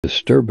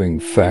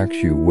Disturbing facts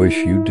you wish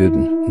you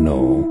didn't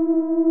know.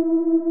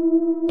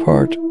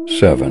 Part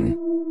 7.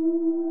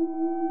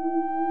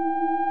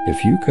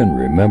 If you can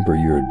remember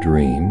your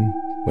dream,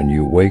 when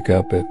you wake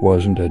up it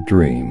wasn't a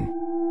dream,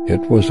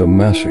 it was a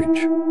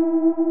message.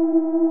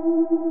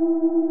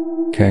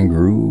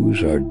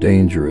 Kangaroos are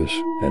dangerous,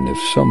 and if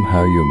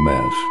somehow you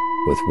mess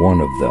with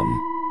one of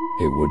them,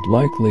 it would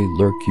likely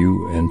lurk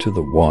you into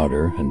the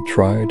water and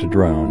try to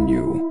drown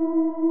you.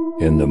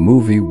 In the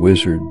movie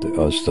Wizard,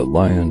 the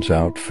lion's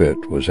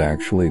outfit was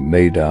actually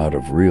made out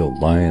of real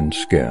lion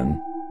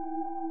skin.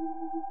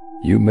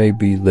 You may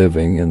be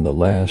living in the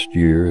last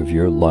year of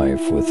your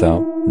life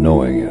without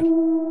knowing it.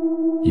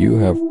 You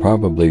have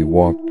probably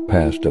walked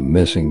past a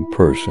missing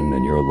person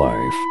in your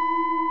life.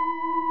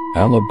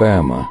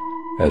 Alabama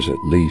has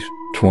at least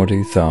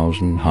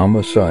 20,000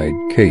 homicide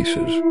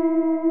cases.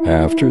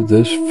 After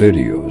this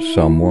video,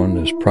 someone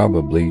is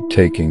probably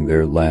taking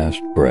their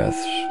last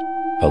breaths.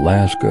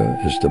 Alaska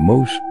is the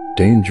most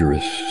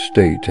dangerous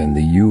state in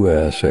the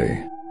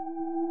USA.